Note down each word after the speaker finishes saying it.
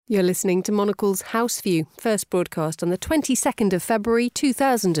You're listening to Monocle's House View, first broadcast on the 22nd of February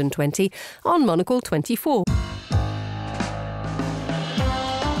 2020 on Monocle 24.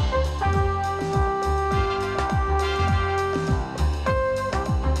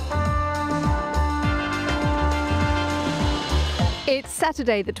 It's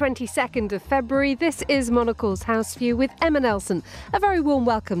Saturday, the 22nd of February. This is Monocle's House View with Emma Nelson. A very warm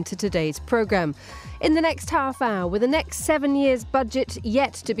welcome to today's programme. In the next half hour, with the next 7 years' budget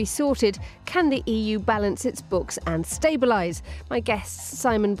yet to be sorted, can the EU balance its books and stabilise? My guests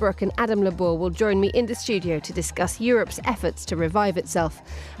Simon Brooke and Adam LeBor will join me in the studio to discuss Europe's efforts to revive itself.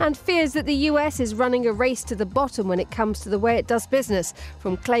 And fears that the US is running a race to the bottom when it comes to the way it does business,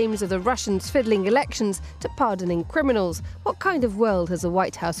 from claims of the Russians fiddling elections to pardoning criminals. What kind of world has the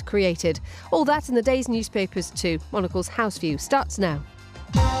White House created? All that in the day's newspapers too. Monocle's House View starts now.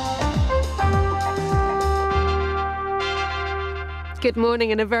 Good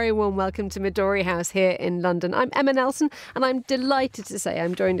morning and a very warm welcome to Midori House here in London. I'm Emma Nelson and I'm delighted to say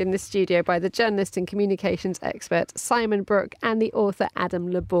I'm joined in the studio by the journalist and communications expert Simon Brooke and the author Adam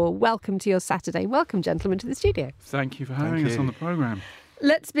LeBor. Welcome to your Saturday. Welcome, gentlemen, to the studio. Thank you for having us on the programme.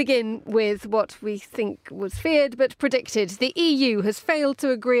 Let's begin with what we think was feared but predicted. The EU has failed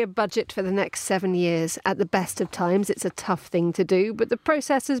to agree a budget for the next 7 years. At the best of times, it's a tough thing to do, but the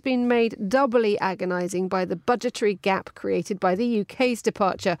process has been made doubly agonising by the budgetary gap created by the UK's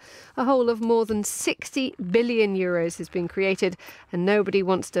departure. A hole of more than 60 billion euros has been created, and nobody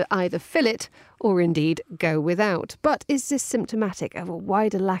wants to either fill it or indeed go without. But is this symptomatic of a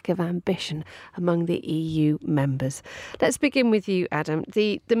wider lack of ambition among the EU members? Let's begin with you, Adam.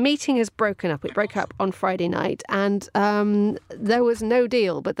 The meeting has broken up. It broke up on Friday night and there was no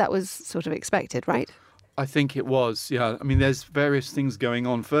deal, but that was sort of expected, right? I think it was, yeah. I mean, there's various things going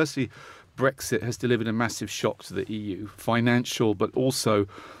on. Firstly, Brexit has delivered a massive shock to the EU, financial, but also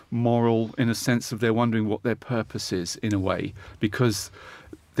moral, in a sense of they're wondering what their purpose is, in a way, because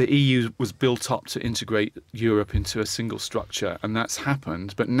the EU was built up to integrate Europe into a single structure, and that's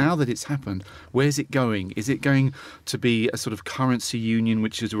happened. But now that it's happened, where's it going? Is it going to be a sort of currency union,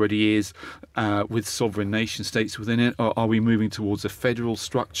 which it already is, with sovereign nation states within it? Or are we moving towards a federal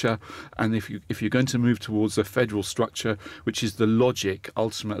structure? And if you're going to move towards a federal structure, which is the logic,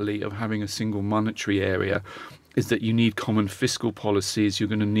 ultimately, of having a single monetary area, is that you need common fiscal policies, you're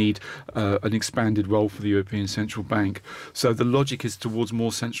going to need an expanded role for the European Central Bank. So the logic is towards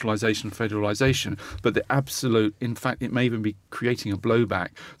more centralisation, federalisation, but the absolute, in fact, it may even be creating a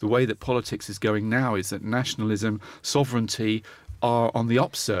blowback. The way that politics is going now is that nationalism, sovereignty are on the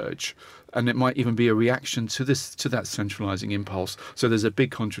upsurge. And it might even be a reaction to that centralising impulse. So there's a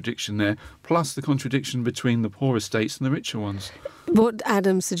big contradiction there, plus the contradiction between the poorer states and the richer ones. What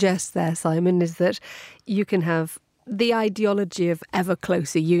Adam suggests there, Simon, is that you can have the ideology of ever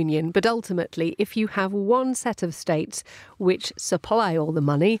closer union, but ultimately, if you have one set of states which supply all the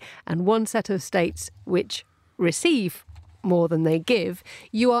money and one set of states which receive more than they give,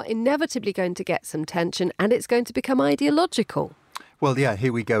 you are inevitably going to get some tension and it's going to become ideological. Well, yeah,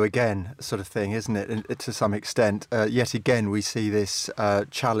 here we go again sort of thing, isn't it? And to some extent, yet again, we see this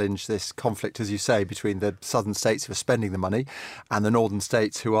challenge, this conflict, as you say, between the southern states who are spending the money and the northern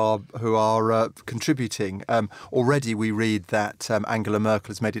states who are contributing. Already we read that Angela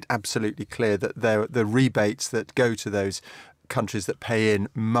Merkel has made it absolutely clear that the rebates that go to those countries that pay in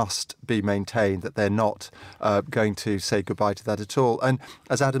must be maintained, that they're not going to say goodbye to that at all. And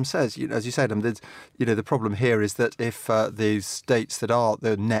as Adam says, as you said, the problem here is that if these states that are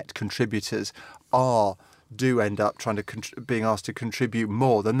the net contributors do end up being asked to contribute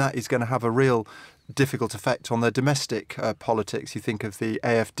more, then that is going to have a real difficult effect on their domestic politics. You think of the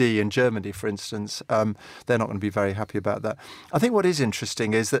AfD in Germany, for instance. They're not going to be very happy about that. I think what is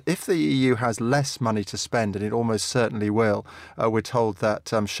interesting is that if the EU has less money to spend, and it almost certainly will, we're told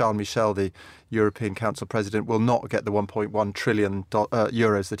that Charles Michel, the European Council President, will not get the 1.1 trillion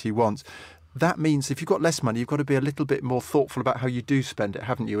euros that he wants. That means if you've got less money, you've got to be a little bit more thoughtful about how you do spend it,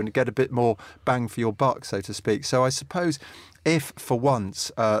 haven't you? And get a bit more bang for your buck, so to speak. So I suppose if for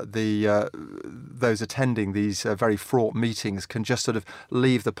once those attending these very fraught meetings can just sort of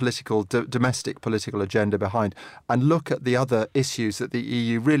leave the domestic political agenda behind and look at the other issues that the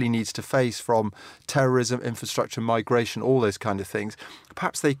EU really needs to face, from terrorism, infrastructure, migration, all those kind of things,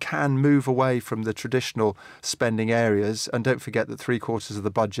 perhaps they can move away from the traditional spending areas. And don't forget that 3/4 of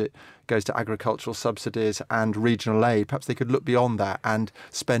the budget goes to agricultural subsidies and regional aid. Perhaps they could look beyond that and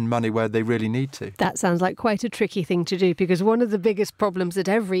spend money where they really need to. That sounds like quite a tricky thing to do, because one of the biggest problems that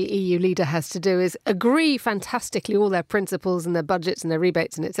every EU leader has to do is agree fantastically all their principles and their budgets and their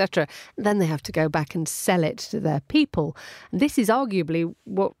rebates and etc. Then they have to go back and sell it to their people. And this is arguably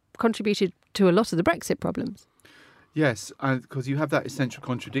what contributed to a lot of the Brexit problems. Yes, because you have that essential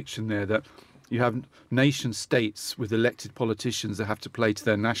contradiction there that you have nation states with elected politicians that have to play to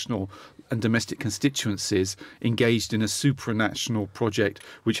their national and domestic constituencies engaged in a supranational project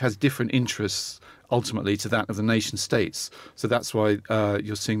which has different interests ultimately to that of the nation states. So that's why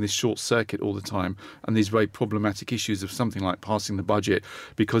you're seeing this short circuit all the time and these very problematic issues of something like passing the budget,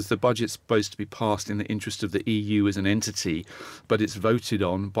 because the budget's supposed to be passed in the interest of the EU as an entity, but it's voted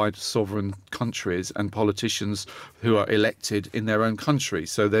on by sovereign countries and politicians who are elected in their own country.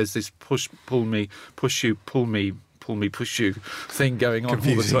 So there's this push me, push you, pull me, push you thing going on.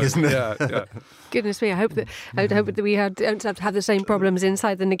 Confusing, all the isn't it? Yeah. Goodness me, I hope that we don't have to have the same problems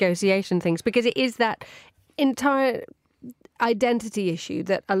inside the negotiation things, because it is that entire identity issue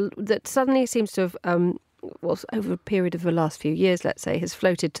that suddenly seems to have, over a period of the last few years, let's say, has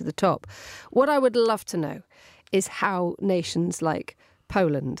floated to the top. What I would love to know is how nations like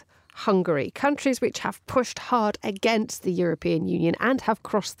Poland, Hungary, countries which have pushed hard against the European Union and have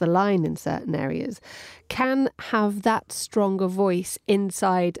crossed the line in certain areas, can have that stronger voice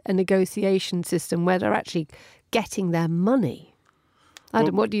inside a negotiation system where they're actually getting their money.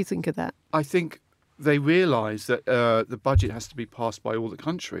 Adam, what do you think of that? I think they realise that the budget has to be passed by all the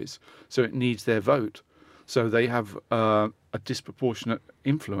countries, so it needs their vote. So they have a disproportionate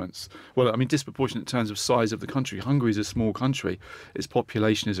influence. Well, I mean, disproportionate in terms of size of the country. Hungary is a small country. Its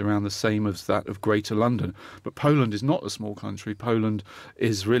population is around the same as that of Greater London. But Poland is not a small country. Poland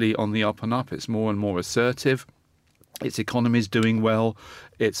is really on the up and up. It's more and more assertive. Its economy is doing well.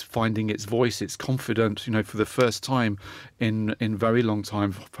 It's finding its voice. It's confident. You know, for the first time in very long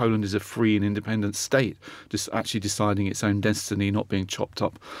time, Poland is a free and independent state, just actually deciding its own destiny, not being chopped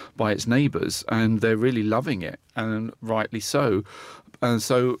up by its neighbours. And they're really loving it, and rightly so. And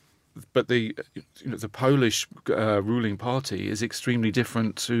so, but the Polish ruling party is extremely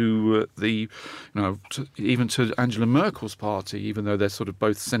different to even to Angela Merkel's party, even though they're sort of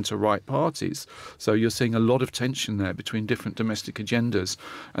both centre-right parties. So you're seeing a lot of tension there between different domestic agendas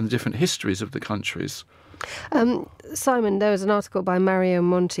and the different histories of the countries. Simon, there was an article by Mario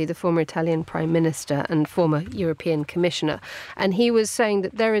Monti, the former Italian Prime Minister and former European Commissioner, and he was saying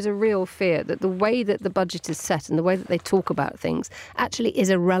that there is a real fear that the way that the budget is set and the way that they talk about things actually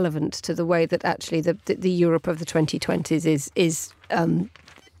is irrelevant to the way that actually the Europe of the 2020s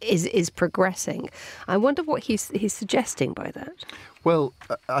is progressing. I wonder what he's suggesting by that. Well,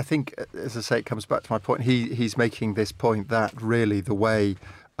 I think, as I say, it comes back to my point. He's making this point that really the way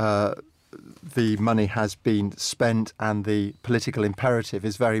the money has been spent and the political imperative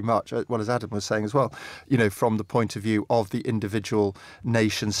is very much, well, as Adam was saying as well, from the point of view of the individual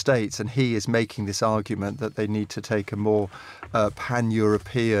nation states. And he is making this argument that they need to take a more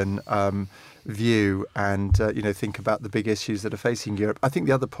pan-European view and think about the big issues that are facing Europe. I think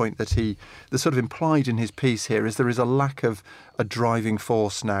the other point that that's sort of implied in his piece here is there is a lack of a driving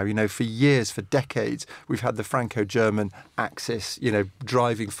force now. For years, for decades, we've had the Franco-German axis,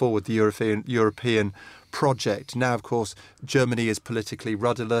 driving forward the European project. Now, of course, Germany is politically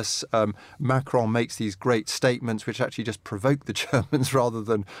rudderless. Macron makes these great statements which actually just provoke the Germans rather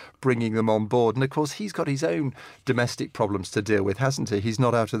than bringing them on board. And of course, he's got his own domestic problems to deal with, hasn't he? He's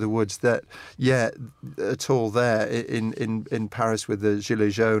not out of the woods at all there in Paris with the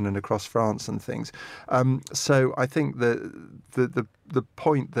Gilets jaunes and across France and things. So I think the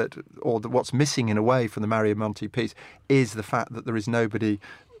point what's missing in a way from the Mario Monti piece is the fact that there is nobody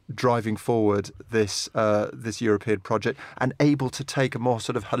driving forward this European project and able to take a more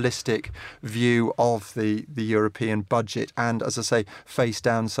sort of holistic view of the European budget and, as I say, face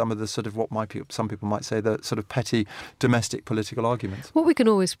down some of the sort of some people might say the sort of petty domestic political arguments. What we can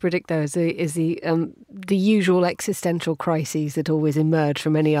always predict, though, is the usual existential crises that always emerge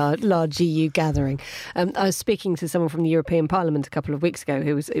from any large EU gathering. I was speaking to someone from the European Parliament a couple of weeks ago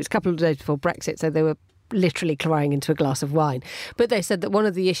it was a couple of days before Brexit, so they were literally crying into a glass of wine. But they said that one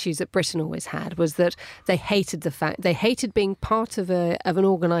of the issues that Britain always had was that they hated being part of an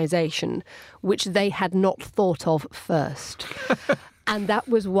organisation which they had not thought of first. And that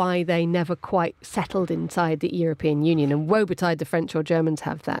was why they never quite settled inside the European Union. And woe betide the French or Germans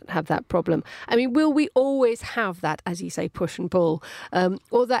have that problem. I mean, will we always have that, as you say, push and pull,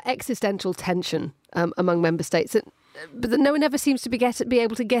 or that existential tension among member states but that no one ever seems to be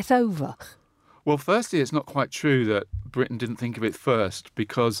able to get over? Well, firstly, it's not quite true that Britain didn't think of it first,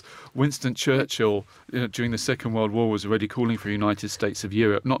 because Winston Churchill, during the Second World War, was already calling for a United States of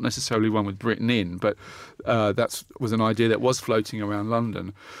Europe, not necessarily one with Britain in, but that was an idea that was floating around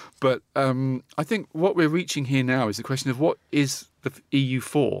London. But I think what we're reaching here now is the question of what is the EU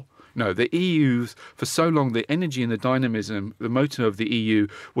for? No, the EU, for so long, the energy and the dynamism, the motor of the EU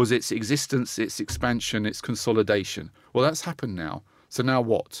was its existence, its expansion, its consolidation. Well, that's happened now. So now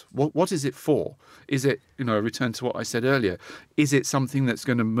what? What is it for? Is it, a return to what I said earlier? Is it something that's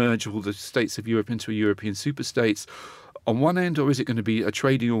going to merge all the states of Europe into a European superstates on one end, or is it going to be a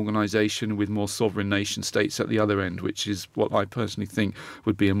trading organisation with more sovereign nation states at the other end, which is what I personally think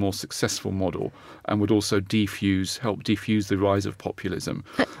would be a more successful model and would also help defuse the rise of populism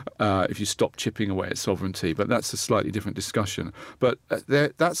if you stop chipping away at sovereignty. But that's a slightly different discussion. But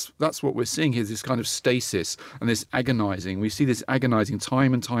that's what we're seeing here, this kind of stasis and this agonising. We see this agonising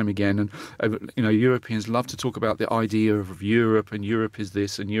time and time again. And, Europeans love to talk about the idea of Europe, and Europe is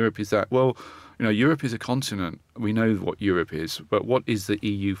this and Europe is that. Well, Europe is a continent. We know what Europe is, but what is the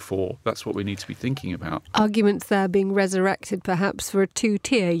EU for? That's what we need to be thinking about. Arguments there being resurrected perhaps for a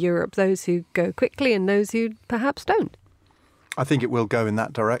two-tier Europe, those who go quickly and those who perhaps don't. I think it will go in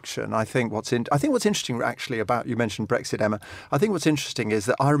that direction. I think what's interesting actually about, you mentioned Brexit, Emma. I think what's interesting is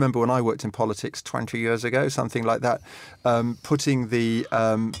that I remember when I worked in politics 20 years ago, something like that, putting the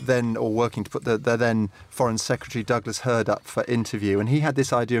working to put the then Foreign Secretary Douglas Hurd up for interview, and he had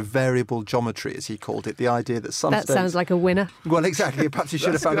this idea of variable geometry, as he called it, the idea that some that states... sounds like a winner. Well, exactly. Perhaps he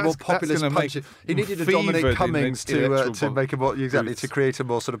should have found a more populist punch. He needed a Dominic Cummings to make a more to create a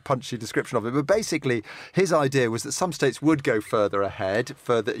more sort of punchy description of it. But basically, his idea was that some states would go further ahead,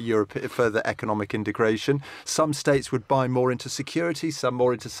 further economic integration. Some states would buy more into security, some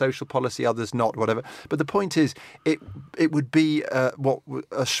more into social policy, others not, whatever. But the point is, it would be a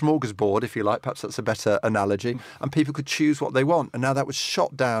smorgasbord, if you like. Perhaps that's a better analogy. And people could choose what they want. And now that was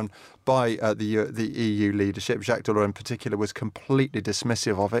shot down by the EU leadership. Jacques Delors in particular was completely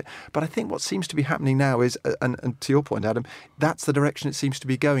dismissive of it. But I think what seems to be happening now is, and to your point, Adam, that's the direction it seems to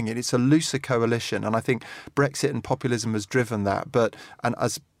be going in. It's a looser coalition. And I think Brexit and populism has driven that. And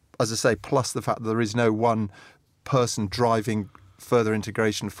as I say, plus the fact that there is no one person driving further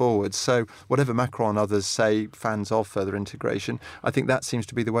integration forward. So whatever Macron and others say, fans of further integration, I think that seems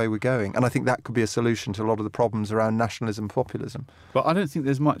to be the way we're going. And I think that could be a solution to a lot of the problems around nationalism and populism. But I don't think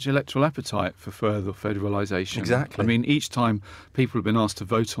there's much electoral appetite for further federalisation. Exactly. I mean, each time people have been asked to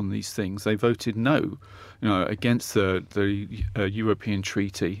vote on these things, they voted no, against the European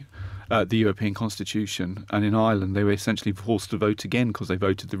Treaty. The European Constitution, and in Ireland they were essentially forced to vote again because they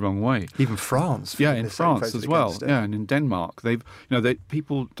voted the wrong way. Even France, in France as well, and in Denmark,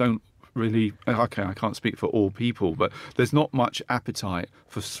 people don't really. Okay, I can't speak for all people, but there's not much appetite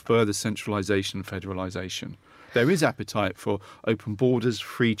for further centralisation and federalisation. There is appetite for open borders,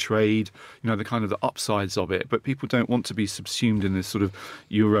 free trade, the kind of the upsides of it. But people don't want to be subsumed in this sort of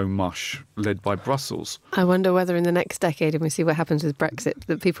Euro mush led by Brussels. I wonder whether in the next decade, and we see what happens with Brexit,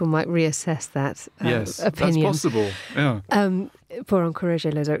 that people might reassess that opinion. That's possible. Yeah. Pour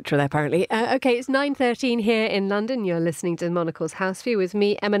encourager les autres there, apparently. OK, it's 9:13 here in London. You're listening to Monocle's House View with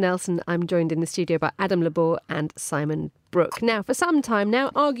me, Emma Nelson. I'm joined in the studio by Adam LeBor and Simon Brooke. Now, for some time now,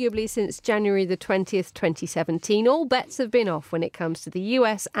 arguably since January the 20th, 2017, all bets have been off when it comes to the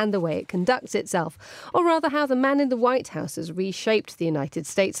US and the way it conducts itself, or rather how the man in the White House has reshaped the United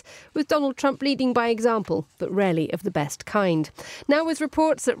States, with Donald Trump leading by example, but rarely of the best kind. Now, with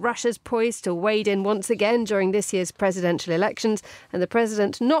reports that Russia's poised to wade in once again during this year's presidential elections, and the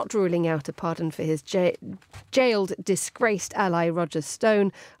president not ruling out a pardon for his jailed, disgraced ally Roger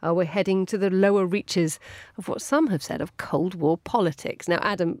Stone, we're heading to the lower reaches of what some have said of Cold War politics. Now,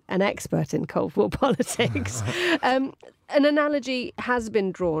 Adam, an expert in Cold War politics, an analogy has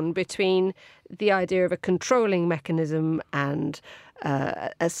been drawn between the idea of a controlling mechanism and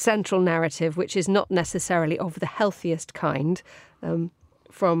a central narrative, which is not necessarily of the healthiest kind,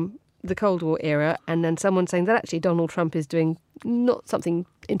 from the Cold War era, and then someone saying that actually Donald Trump is doing not something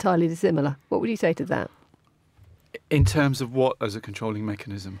entirely dissimilar. What would you say to that? In terms of what as a controlling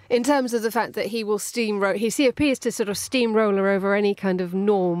mechanism? In terms of the fact that he will he appears to sort of steamroller over any kind of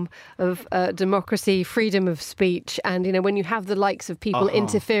norm of democracy, freedom of speech, and when you have the likes of people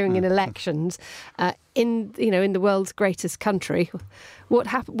interfering in elections in the world's greatest country,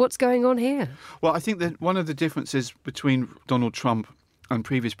 what's going on here? Well, I think that one of the differences between Donald Trump and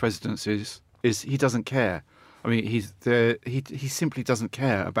previous presidents is he doesn't care. I mean, he simply doesn't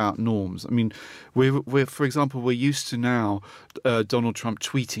care about norms. I mean, we're for example, we're used to now Donald Trump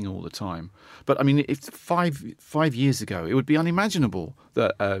tweeting all the time. But I mean, if five years ago, it would be unimaginable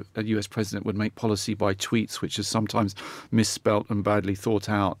that a US president would make policy by tweets, which is sometimes misspelt and badly thought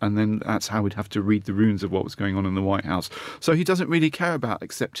out. And then that's how we'd have to read the runes of what was going on in the White House. So he doesn't really care about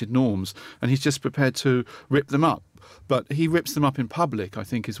accepted norms, and he's just prepared to rip them up. But he rips them up in public, I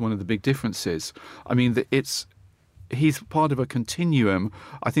think, is one of the big differences. I mean, he's part of a continuum.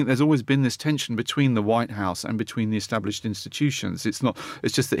 I think there's always been this tension between the White House and between the established institutions. It's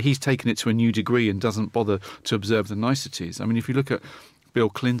just that he's taken it to a new degree and doesn't bother to observe the niceties. I mean, if you look at Bill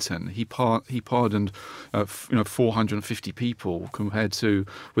Clinton, he pardoned 450 people compared to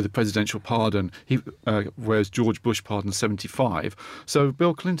with a presidential pardon, whereas George Bush pardoned 75. So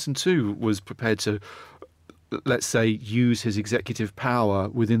Bill Clinton too was prepared to, let's say, use his executive power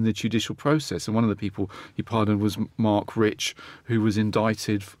within the judicial process. And one of the people he pardoned was Mark Rich, who was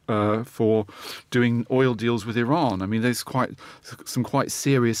indicted for doing oil deals with Iran. I mean, there's some quite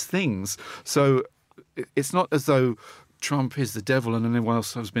serious things. So it's not as though Trump is the devil and anyone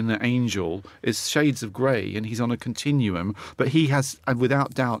else has been the angel. It's shades of grey, and he's on a continuum. But he has, and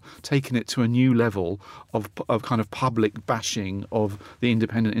without doubt, taken it to a new level of kind of public bashing of the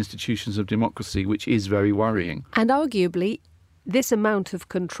independent institutions of democracy, which is very worrying. And arguably, this amount of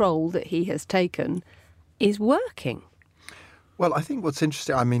control that he has taken is working. Well, I think what's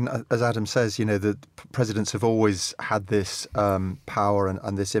interesting, I mean, as Adam says, the presidents have always had this power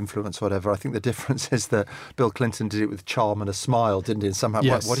and this influence, whatever. I think the difference is that Bill Clinton did it with charm and a smile, didn't he? And somehow,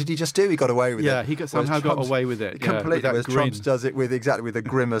 yes. What did he just do? He got away with it. Yeah, he somehow got away with it. Completely. Whereas Trump does it with a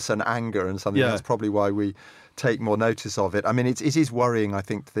grimace and anger and something. That's probably why we take more notice of it. I mean, it is worrying, I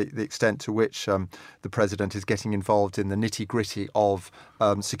think, the extent to which the president is getting involved in the nitty-gritty of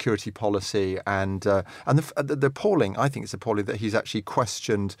security policy and the appalling, I think it's appalling that he's actually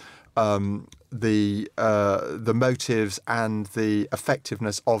questioned the motives and the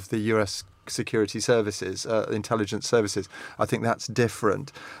effectiveness of the US security services, intelligence services. I think that's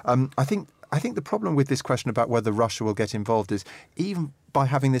different. I think the problem with this question about whether Russia will get involved is even by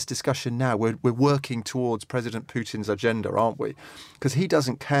having this discussion now, we're working towards President Putin's agenda, aren't we? Because he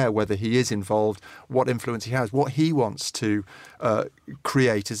doesn't care whether he is involved, what influence he has. What he wants to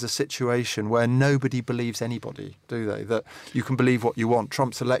create is a situation where nobody believes anybody, do they? That you can believe what you want.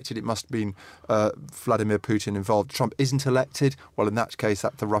 Trump's elected, it must have been Vladimir Putin involved. Trump isn't elected, well, in that case,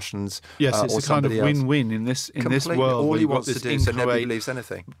 that's the Russians it's or a kind of win-win in this world. All he wants to do is so nobody believes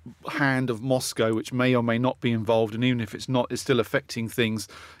anything. Hand of Moscow, which may or may not be involved, and even if it's not, it's still affecting things.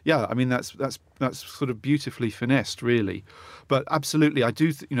 Yeah, I mean that's sort of beautifully finessed, really. But absolutely, I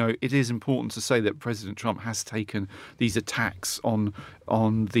do. It is important to say that President Trump has taken these attacks on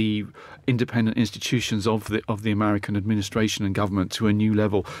the independent institutions of the American administration and government to a new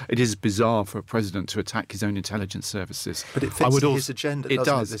level. It is bizarre for a president to attack his own intelligence services. But it fits his agenda,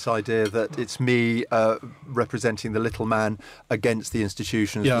 doesn't it? This idea that it's me representing the little man against the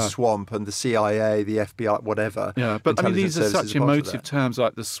institutions, the swamp, and the CIA, the FBI, whatever. Yeah, but I mean, these are such emotive terms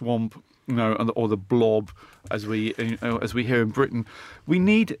like the swamp, or the blob, as we hear in Britain. We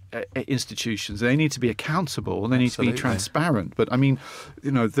need institutions. They need to be accountable and they need to be transparent. But I mean,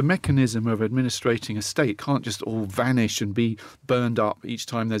 the mechanism of administrating a state can't just all vanish and be burned up each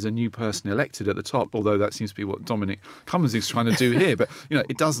time there's a new person elected at the top. Although that seems to be what Dominic Cummings is trying to do here. But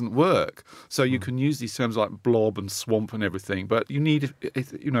it doesn't work. So you can use these terms like blob and swamp and everything. But you need,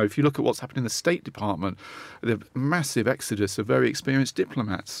 if you look at what's happening in the State Department, the massive exodus of very experienced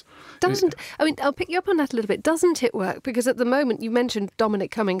diplomats. I'll pick you up on that a little bit. Doesn't it work? Because at the moment, you mentioned Dominic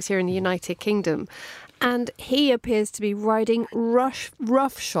Cummings here in the United Kingdom, and he appears to be riding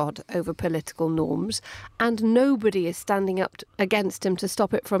roughshod over political norms, and nobody is standing up against him to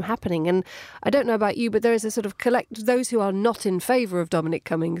stop it from happening. And I don't know about you, but there is a sort of those who are not in favour of Dominic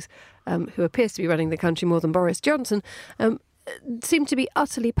Cummings, who appears to be running the country more than Boris Johnson, seem to be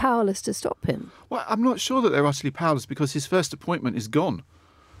utterly powerless to stop him. Well, I'm not sure that they're utterly powerless because his first appointment is gone.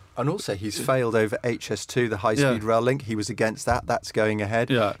 And also, he's failed over HS2, the high-speed rail link. He was against that. That's going ahead.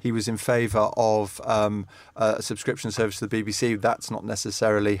 Yeah. He was in favour of a subscription service to the BBC. That's not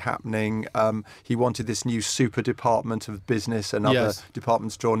necessarily happening. He wanted this new super department of business and other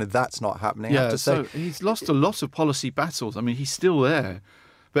departments drawn in. That's not happening. I have to say, so he's lost a lot of policy battles. I mean, he's still there,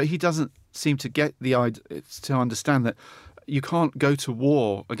 but he doesn't seem to get the idea, to understand that you can't go to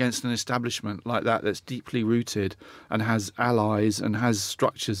war against an establishment like that that's deeply rooted and has allies and has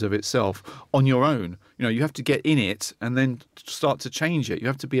structures of itself on your own. You have to get in it and then start to change it. You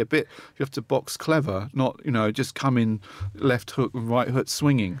have to box clever, not, just come in left hook and right hook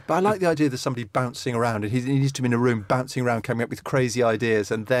swinging. But I like the idea that somebody bouncing around, and he needs to be in a room bouncing around, coming up with crazy ideas,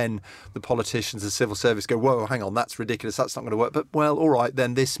 and then the politicians, the civil service go, whoa, hang on, that's ridiculous, that's not going to work. But, well, all right,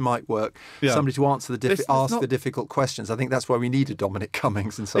 then this might work. Yeah. Somebody to answer the difficult questions. I think that's why we need a Dominic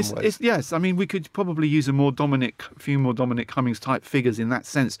Cummings in some ways. Yes, I mean, we could probably use a few more Dominic Cummings type figures in that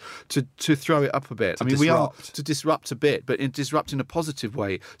sense to throw it up a bit. mean, we are to disrupt a bit, but disrupt in a positive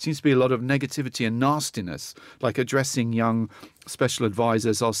way. Seems to be a lot of negativity and nastiness, like addressing young special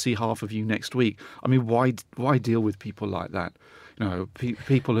advisors. I'll see half of you next week. I mean, why deal with people like that? You know,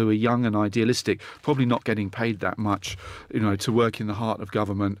 people who are young and idealistic, probably not getting paid that much, you know, to work in the heart of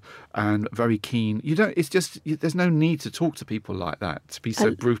government and very keen. It's just, there's no need to talk to people like that, to be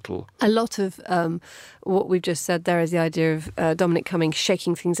so brutal. A lot of what we've just said there is the idea of Dominic Cummings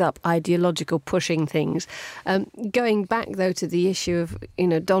shaking things up, ideological pushing things. Going back, though, to the issue of, you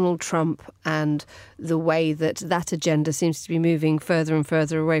know, Donald Trump and the way that agenda seems to be moving further and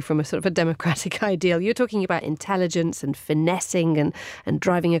further away from a sort of a democratic ideal. You're talking about intelligence and finessing and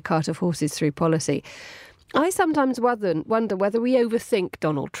driving a cart of horses through policy. I sometimes wonder whether we overthink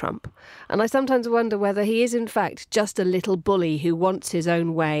Donald Trump. And I sometimes wonder whether he is, in fact, just a little bully who wants his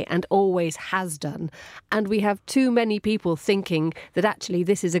own way and always has done. And we have too many people thinking that actually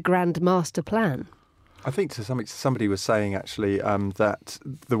this is a grand master plan. I think to some extent somebody was saying actually that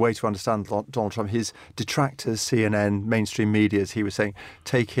the way to understand Donald Trump, his detractors, CNN, mainstream medias, he was saying,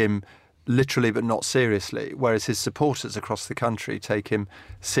 take him literally but not seriously, whereas his supporters across the country take him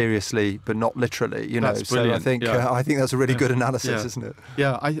seriously but not literally. You know, so I think that's a really good analysis, isn't it?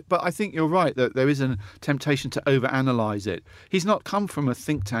 Yeah, but I think you're right that there is a temptation to overanalyze it. He's not come from a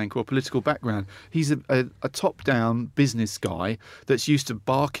think tank or a political background. He's a top-down business guy that's used to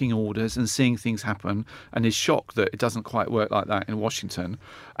barking orders and seeing things happen, and is shocked that it doesn't quite work like that in Washington.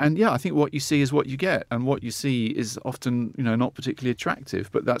 And yeah, I think what you see is what you get, and what you see is often, you know, not particularly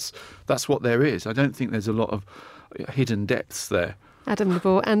attractive. But that's what there is. I don't think there's a lot of hidden depths there. Adam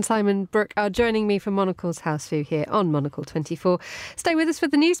LeBor and Simon Brooke are joining me from Monocle's House View here on Monocle 24. Stay with us for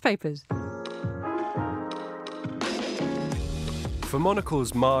the newspapers. For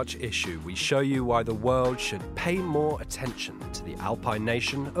Monocle's March issue, we show you why the world should pay more attention to the Alpine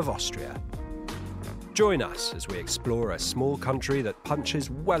nation of Austria. Join us as we explore a small country that punches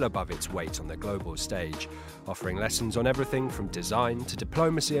well above its weight on the global stage, offering lessons on everything from design to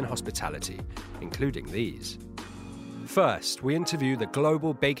diplomacy and hospitality, including these. First, we interview the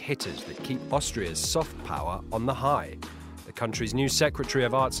global big hitters that keep Austria's soft power on the high. The country's new Secretary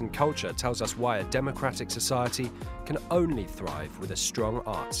of Arts and Culture tells us why a democratic society can only thrive with a strong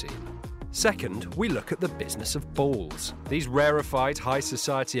art scene. Second, we look at the business of balls. These rarefied high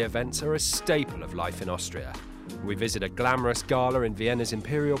society events are a staple of life in Austria. We visit a glamorous gala in Vienna's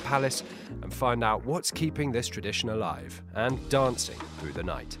Imperial Palace and find out what's keeping this tradition alive and dancing through the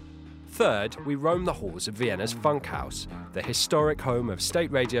night. Third, we roam the halls of Vienna's Funkhaus, the historic home of state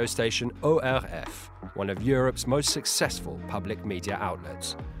radio station ORF, one of Europe's most successful public media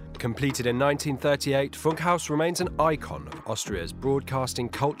outlets. Completed in 1938, Funkhaus remains an icon of Austria's broadcasting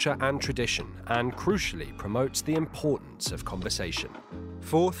culture and tradition, and crucially promotes the importance of conversation.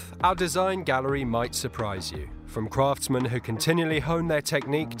 Fourth, our design gallery might surprise you. From craftsmen who continually hone their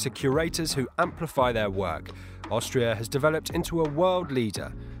technique to curators who amplify their work, Austria has developed into a world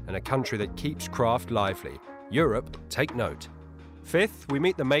leader and a country that keeps craft lively. Europe, take note. Fifth, we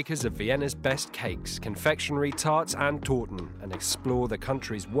meet the makers of Vienna's best cakes, confectionery, tarts and torten, and explore the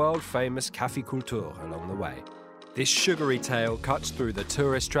country's world-famous Kaffeekultur along the way. This sugary tale cuts through the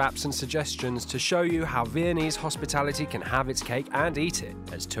tourist traps and suggestions to show you how Viennese hospitality can have its cake and eat it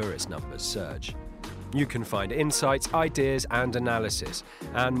as tourist numbers surge. You can find insights, ideas and analysis,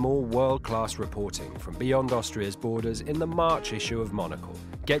 and more world-class reporting from beyond Austria's borders in the March issue of Monocle.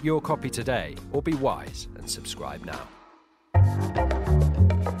 Get your copy today, or be wise and subscribe now.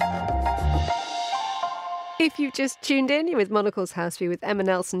 If you've just tuned in, you're with Monocle's House View with Emma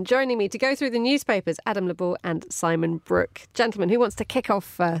Nelson. Joining me to go through the newspapers, Adam LeBor and Simon Brooke. Gentlemen, who wants to kick off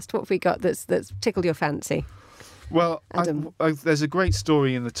first? What have we got that's tickled your fancy? Well, there's a great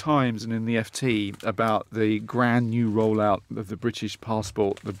story in the Times and in the FT about the grand new rollout of the British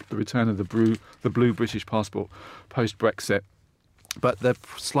passport, the return of the blue British passport post-Brexit. But the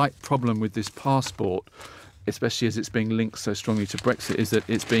slight problem with this passport, especially as it's being linked so strongly to Brexit, is that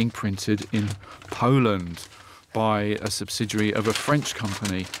it's being printed in Poland by a subsidiary of a French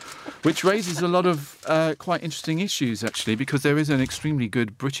company, which raises a lot of quite interesting issues, actually, because there is an extremely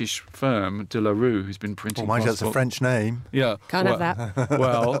good British firm, De La Rue, who's been printing passports. That's a French name. Yeah. Can't have that.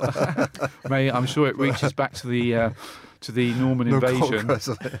 Well, I'm sure it reaches back to the Norman invasion.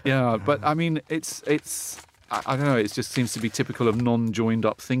 Yeah, but I mean, it's I don't know, it just seems to be typical of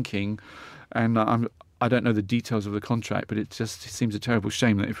non-joined-up thinking, and I don't know the details of the contract, but it just seems a terrible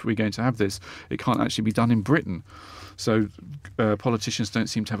shame that if we're going to have this, it can't actually be done in Britain. So politicians don't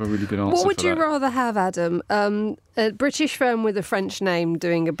seem to have a really good answer for that. What would you rather have, Adam? A British firm with a French name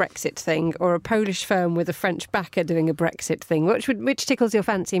doing a Brexit thing, or a Polish firm with a French backer doing a Brexit thing? Which tickles your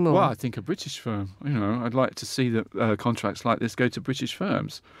fancy more? Well, I think a British firm. I'd like to see that contracts like this go to British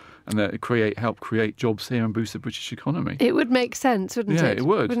firms, and that help create jobs here and boost the British economy. It would make sense, wouldn't it? Yeah, it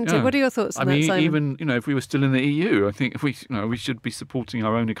would. Wouldn't yeah. it? What are your thoughts on that, Simon? Even if we were still in the EU, I think if we should be supporting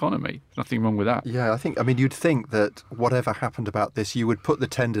our own economy. Nothing wrong with that. Yeah, you'd think that whatever happened about this, you would put the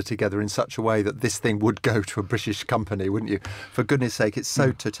tender together in such a way that this thing would go to a British company, wouldn't you? For goodness sake, it's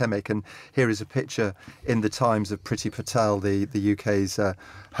so totemic. And here is a picture in the Times of Priti Patel, the UK's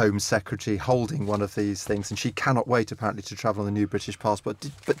Home Secretary, holding one of these things, and she cannot wait apparently to travel on the new British passport.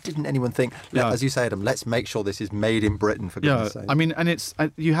 But didn't anyone think, as you say, Adam, let's make sure this is made in Britain, for goodness sake? And it's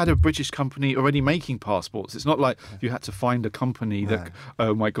you had a British company already making passports. It's not like you had to find a company that,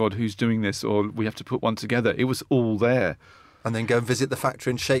 oh my God, who's doing this, or we have to put one together. It was all there. And then go and visit the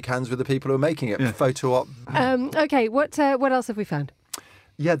factory and shake hands with the people who are making it. Yeah. Photo op. Okay, what else have we found?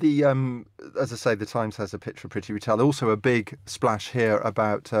 Yeah, as I say, the Times has a picture of Priti Patel. Also a big splash here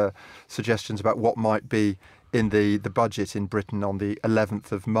about suggestions about what might be in the budget in Britain on the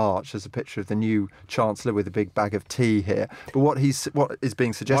 11th of March. There's a picture of the new Chancellor with a big bag of tea here. But what is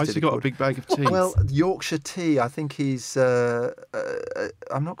being suggested... Why has he got a big bag of tea? Well, Yorkshire tea, I think he's...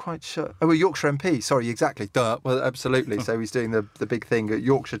 I'm not quite sure. Oh, well, Yorkshire MP, sorry, exactly. Duh. Well, absolutely. So he's doing the big thing,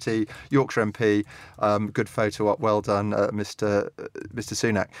 Yorkshire tea, Yorkshire MP. Good photo op, well done, Mr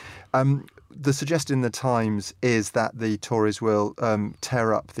Sunak. The suggestion in the Times is that the Tories will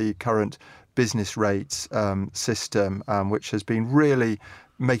tear up the current business rates system, which has been really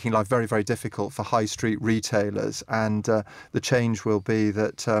making life very, very difficult for high street retailers. And the change will be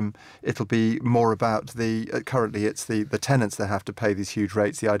that it'll be more about currently it's the tenants that have to pay these huge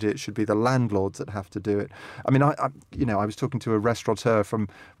rates. The idea it should be the landlords that have to do it. I mean, I was talking to a restaurateur from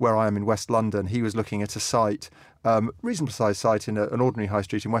where I am in West London. He was looking at a site, reasonable sized site in an ordinary high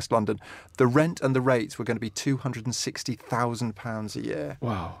street in West London. The rent and the rates were going to be £260,000 a year.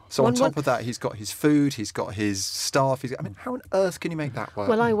 Wow. So on top of that, he's got his food, he's got his staff. How on earth can you make that work?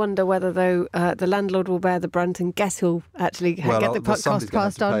 Well, I wonder whether, though, the landlord will bear the brunt, and guess who'll actually get the cost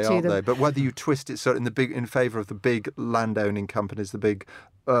passed on to them. But whether you twist it in favour of the big landowning companies, the big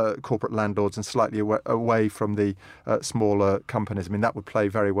corporate landlords, and slightly away from the smaller companies, that would play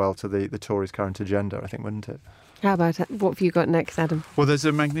very well to the Tories' current agenda, I think, wouldn't it? How about it? What have you got next, Adam? Well, there's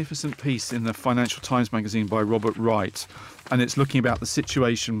a magnificent piece in the Financial Times magazine by Robert Wright, and it's looking about the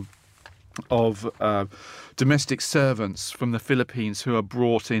situation of domestic servants from the Philippines who are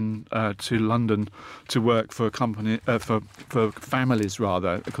brought in to London to work for a company, for families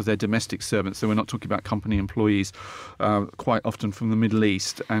rather, because they're domestic servants. So we're not talking about company employees, quite often from the Middle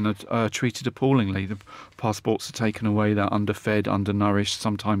East, and are treated appallingly. The passports are taken away. They're underfed, undernourished,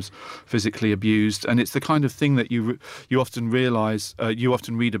 sometimes physically abused, and it's the kind of thing that you often realise, you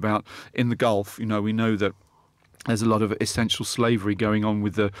often read about in the Gulf. We know that there's a lot of essential slavery going on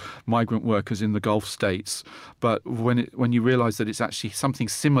with the migrant workers in the Gulf states. But when you realise that it's actually something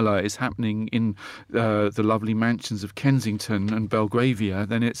similar is happening in the lovely mansions of Kensington and Belgravia,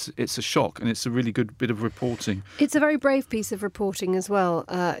 then it's a shock, and it's a really good bit of reporting. It's a very brave piece of reporting as well,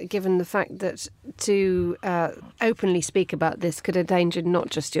 given the fact that to openly speak about this could endanger not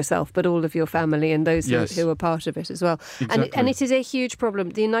just yourself, but all of your family and those who are part of it as well. Exactly. And it is a huge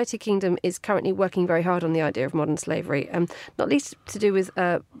problem. The United Kingdom is currently working very hard on the idea of modern slavery, not least to do with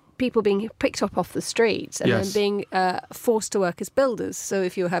people being picked up off the streets and then being forced to work as builders. So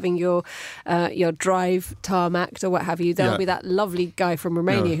if you're having your drive tarmacked or what have you, there'll be that lovely guy from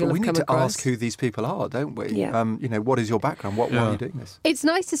Romania who'll have come across. We need to ask who these people are, don't we? Yeah. What is your background? Why are you doing this? It's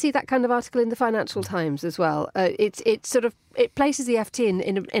nice to see that kind of article in the Financial Times as well. It places the FT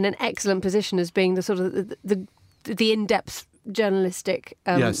in an excellent position as being the sort of the in-depth journalistic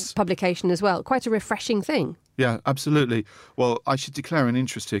publication as well. Quite a refreshing thing. Yeah, absolutely. Well, I should declare an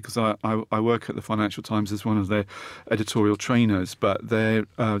interest here because I work at the Financial Times as one of their editorial trainers, but they're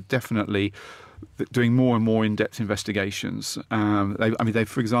definitely doing more and more in-depth investigations. They,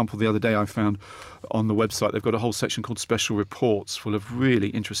 for example, the other day I found on the website they've got a whole section called Special Reports full of really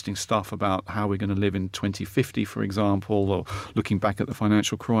interesting stuff about how we're going to live in 2050, for example, or looking back at the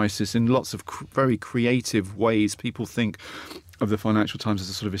financial crisis in lots of very creative ways. People think of the Financial Times as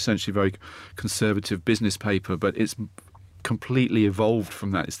a sort of essentially very conservative business paper, but it's completely evolved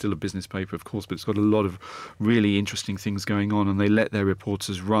from that. It's still a business paper, of course, but it's got a lot of really interesting things going on, and they let their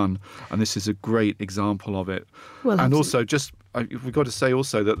reporters run, and this is a great example of it. Well, and also, we've got to say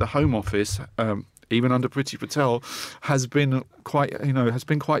also that the Home Office even under Priti Patel, has been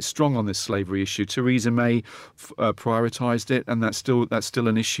quite strong on this slavery issue. Theresa May prioritised it, and that's still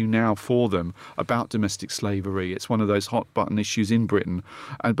an issue now for them about domestic slavery. It's one of those hot button issues in Britain,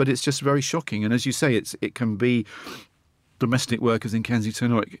 but it's just very shocking. And as you say, it can be domestic workers in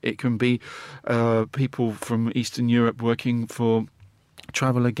Kensington, or it can be people from Eastern Europe working for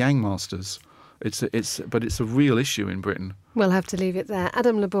traveller gangmasters. But it's a real issue in Britain. We'll have to leave it there.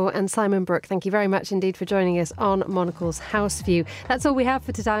 Adam LeBor and Simon Brooke, thank you very much indeed for joining us on Monocle's House View. That's all we have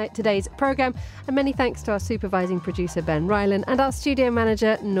for today's programme, and many thanks to our supervising producer Ben Ryland and our studio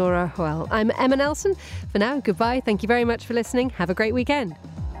manager Nora Hoel. I'm Emma Nelson. For now, goodbye. Thank you very much for listening. Have a great weekend.